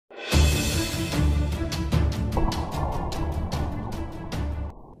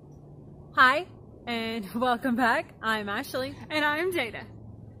Hi, and welcome back. I'm Ashley. And I'm Jada.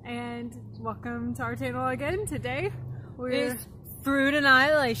 And welcome to our channel again. Today, we're Fruit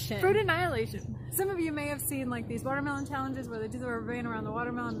Annihilation. Fruit Annihilation. Some of you may have seen like these watermelon challenges where they do the rubber band around the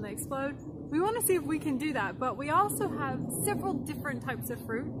watermelon and they explode. We want to see if we can do that, but we also have several different types of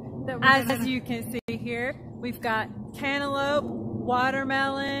fruit that we're As you can see here, we've got cantaloupe,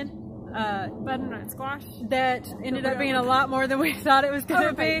 watermelon, butternut squash that ended up being a lot more than we thought it was going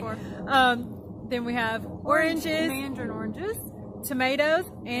to be. Then we have oranges, mandarin oranges, tomatoes,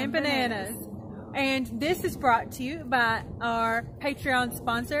 and bananas. And this is brought to you by our Patreon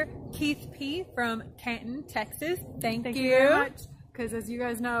sponsor, Keith P. from Canton, Texas. Thank you very much. Because as you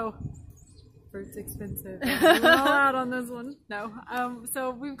guys know, fruit's expensive. We're all out on this one. No.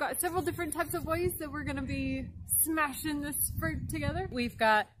 So we've got several different types of ways that we're going to be smashing this fruit together. We've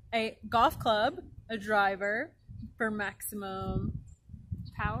got a golf club, a driver for maximum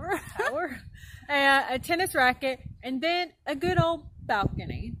power, a tennis racket, and then a good old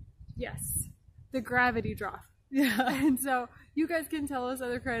balcony. Yes, the gravity drop. Yeah. And so you guys can tell us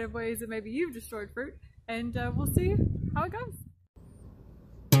other creative ways that maybe you've destroyed fruit, and we'll see how it goes.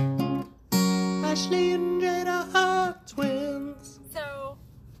 Ashley and Jada are twins. So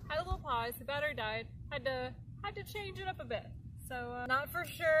had a little pause. The battery died. Had to change it up a bit. So not for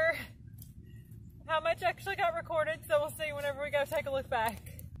sure how much actually got recorded. So we'll see whenever we go take a look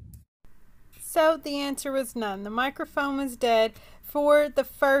back. So the answer was none. The microphone was dead for the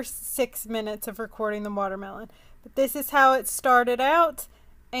first 6 minutes of recording the watermelon. But this is how it started out,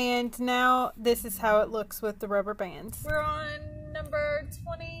 and now this is how it looks with the rubber bands. We're on number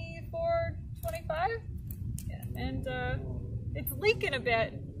 24, 25, yeah, and it's leaking a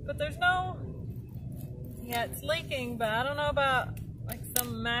bit, but there's no, yeah, it's leaking, but I don't know about like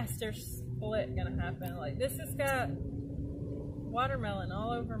some master split gonna happen. Like this has got watermelon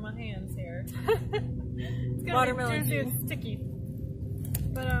all over my hands here. It's gonna Watermelon be juicy juice. and sticky,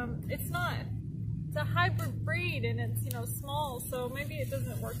 but it's not. It's a hybrid breed and it's, you know, small, so maybe it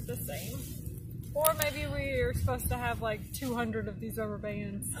doesn't work the same. Or maybe we are supposed to have like 200 of these rubber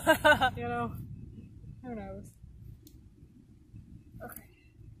bands. You know, who knows? Okay.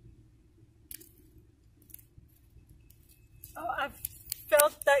 Oh, I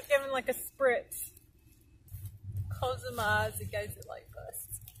felt that giving like a spritz. Closing my eyes, you guys are like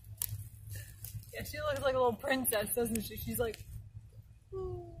this. Yeah, she looks like a little princess, doesn't she? She's like,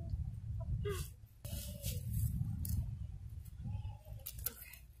 ooh.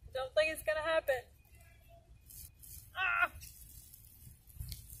 Don't think it's gonna happen. Ah!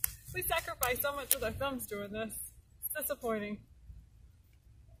 We sacrificed so much with our thumbs doing this. It's disappointing.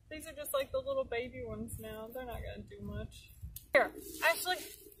 These are just like the little baby ones now. They're not gonna do much. Here, Ashley,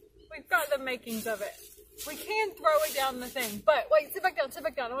 we've got the makings of it. We can throw it down the thing, but wait, sit back down, sit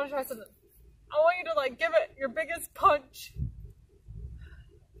back down. I wanna try something. I want you to like give it your biggest punch.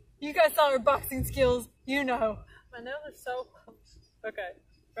 You guys saw our boxing skills, you know. My nails are so close. Okay.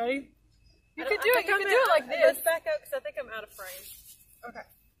 Ready? You can do it. You can do it like this. Let's back up because I think I'm out of frame. Okay.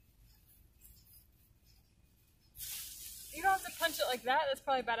 You don't have to punch it like that. That's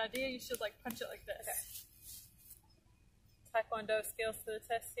probably a bad idea. You should like punch it like this. Okay. Taekwondo skills for the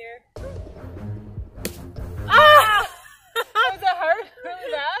test here. Ah! Does that hurt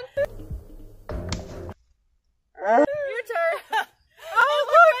really bad? Your turn. Oh,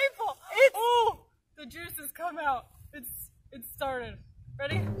 look! Painful. Oh, the juice has come out. It started.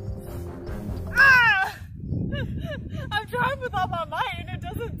 Ready? Ah! I'm trying with all my might and it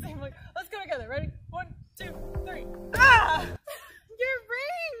doesn't seem like. Let's go together. Ready? 1, 2, 3. Ah! Your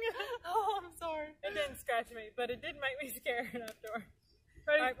ring! Oh, I'm sorry. It didn't scratch me, but it did make me scared afterward.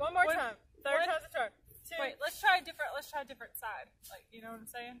 Ready? All right, one more time. Third time's a charm. 2. Wait, let's try a different side. Like, you know what I'm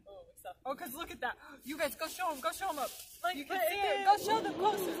saying? Oh, stuff. Oh, cause look at that. You guys go show them up. Like, you can see it. Go show them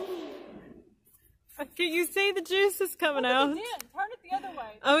closer. Can you see the juice is coming out? Turn it the other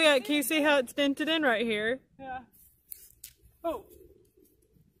way. Oh yeah, can you see how it's dented in right here? Yeah. Oh.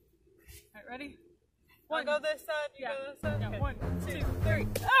 Alright, ready? I'll go this side, you go this side? Yeah, Okay. 1, 2, 3.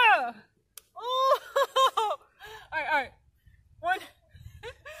 Ah! Oh! Alright. 1,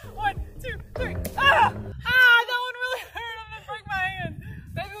 2, 3. Ah! Ah! That one really hurt. I'm gonna break my hand.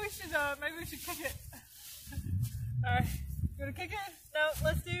 Maybe we should kick it. Alright. You wanna kick it? No,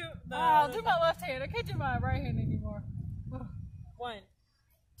 let's do the... I'll do my left hand. I can't do my right hand anymore. 1,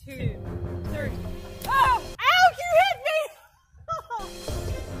 2, 3. Oh! Ow! You hit me!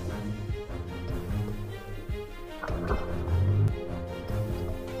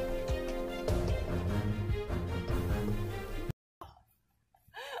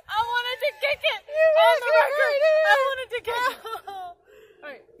 I wanted to kick it! On the record! I wanted to kick it!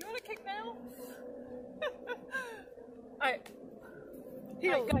 Alright, you wanna kick now?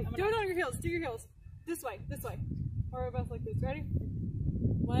 heels. Do it on your heels. Do your heels. This way. This way. Or we're both like this. Ready?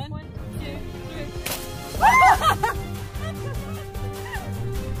 1, 2, 3.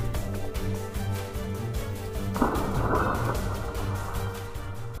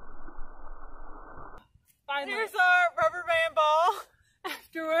 Here's our rubber band ball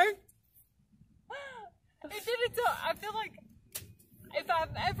afterward. It didn't tell. I feel like if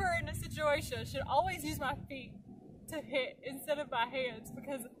I'm ever in a situation, I should always use my feet to hit instead of my hands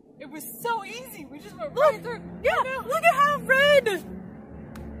because it was so easy. We just went right through. Yeah, look at how red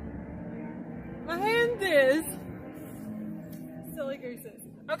my hand is. Silly gooses.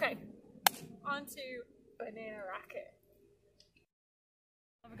 Okay, on to banana racket.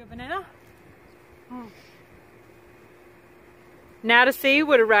 Have a good banana. Now to see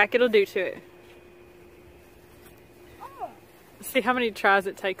what a racket will do to it. See how many tries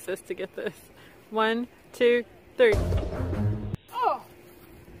it takes us to get this. 1, 2, 3. Oh!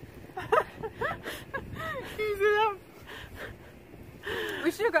 We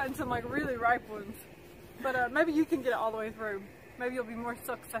should have gotten some like really ripe ones. But maybe you can get it all the way through. Maybe you'll be more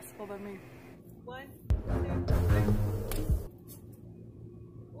successful than me. 1, 2, 3.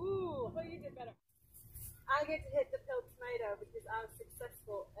 Ooh, well you did better. I get to hit the peeled tomato because I was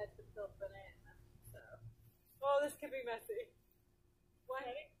successful at the peeled banana. So, oh, this could be messy. 1,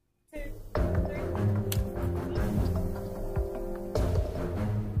 2, 3.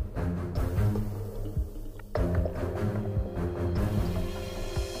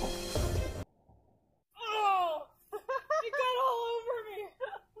 Oh! It got all over me!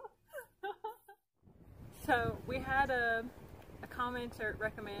 So, we had a commenter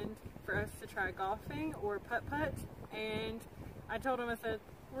recommend for us to try golfing or putt-putt, and I told him, I said,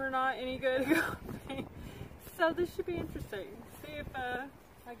 we're not any good at golfing. So this should be interesting. See if I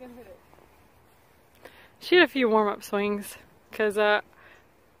can hit it. She had a few warm-up swings because I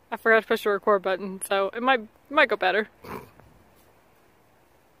forgot to push the record button, so it might go better.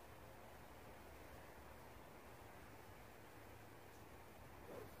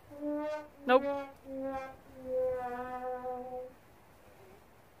 Nope.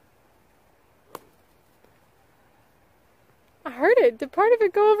 I heard it. Did part of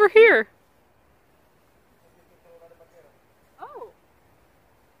it go over here? Oh.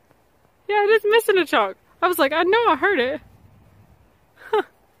 Yeah, it is missing a chunk. I was like, I know I heard it. Huh.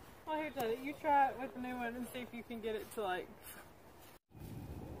 Well, here, Jada, you try it with the new one and see if you can get it to like...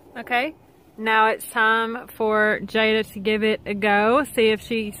 Okay, now it's time for Jada to give it a go. See if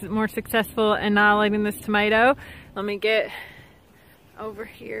she's more successful in annihilating this tomato. Let me get over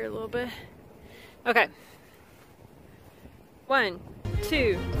here a little bit. Okay. 1,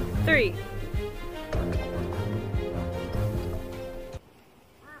 2, 3.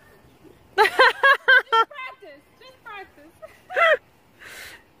 Just practice.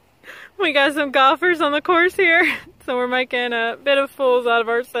 We got some golfers on the course here, so we're making a bit of fools out of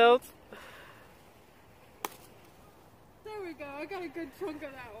ourselves. There we go. I got a good chunk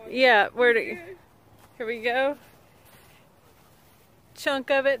of that one. Yeah, here we go.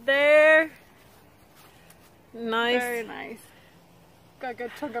 Chunk of it there. Nice. Very nice. Got a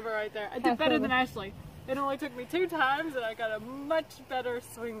good chunk of it right there. I did better than Ashley. It only took me 2 times and I got a much better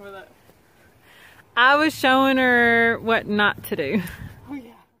swing with it. I was showing her what not to do. Oh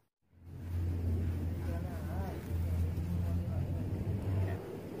yeah.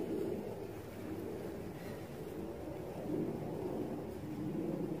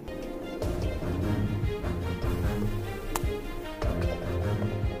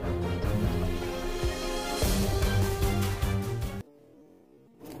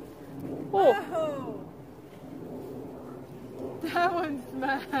 Oh. That one's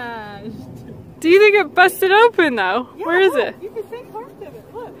smashed. Do you think it busted open though? Yeah, where is it? You can see parts of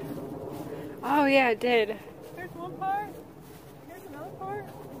it. Look. Oh yeah, it did. Here's one part. Here's another part.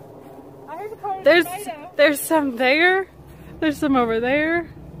 Here's a part of the tomato. There's some there. There's some over there.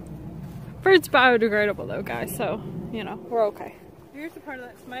 Fruit's biodegradable though, guys, so you know we're okay. Here's the part of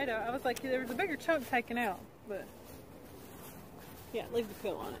that tomato. I was like, there was a bigger chunk taken out, but yeah, leave the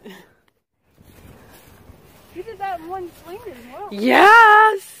peel on it. You did that in one swing as well.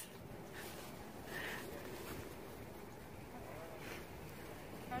 Yes!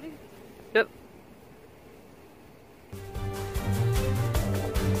 Ready? Yep.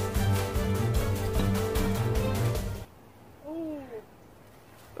 Ooh.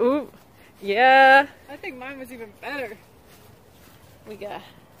 Ooh. Yeah. I think mine was even better. We got...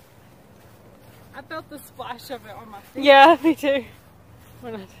 I felt the splash of it on my feet. Yeah, me too.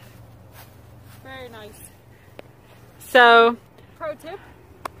 Very nice. So, pro tip,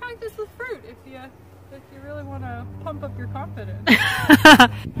 practice with fruit if you If you really want to pump up your confidence.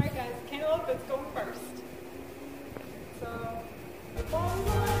 Alright guys, cantaloupe is going first. So,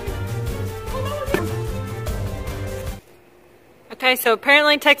 okay, so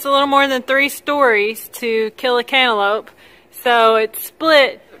apparently it takes a little more than 3 stories to kill a cantaloupe. So it's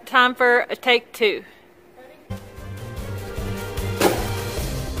split. Time for a take 2.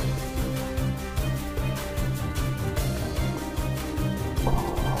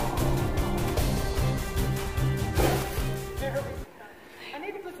 I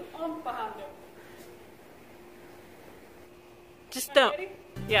need to put some oomph behind it. Just don't. Ready?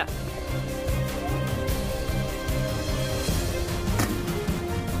 Yeah.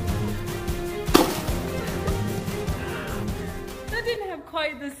 That didn't have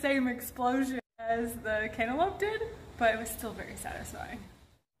quite the same explosion as the cantaloupe did, but it was still very satisfying.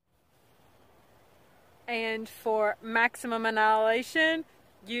 And for maximum annihilation,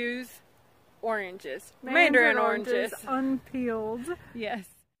 use oranges. Mandarin oranges. Unpeeled. Yes.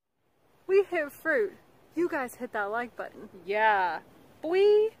 We hit fruit. You guys hit that like button. Yeah.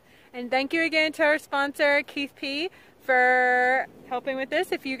 Boy. And thank you again to our sponsor, Keith P, for helping with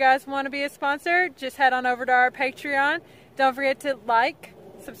this. If you guys want to be a sponsor, just head on over to our Patreon. Don't forget to like,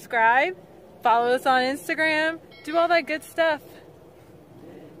 subscribe, follow us on Instagram, do all that good stuff.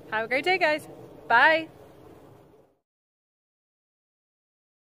 Have a great day, guys. Bye.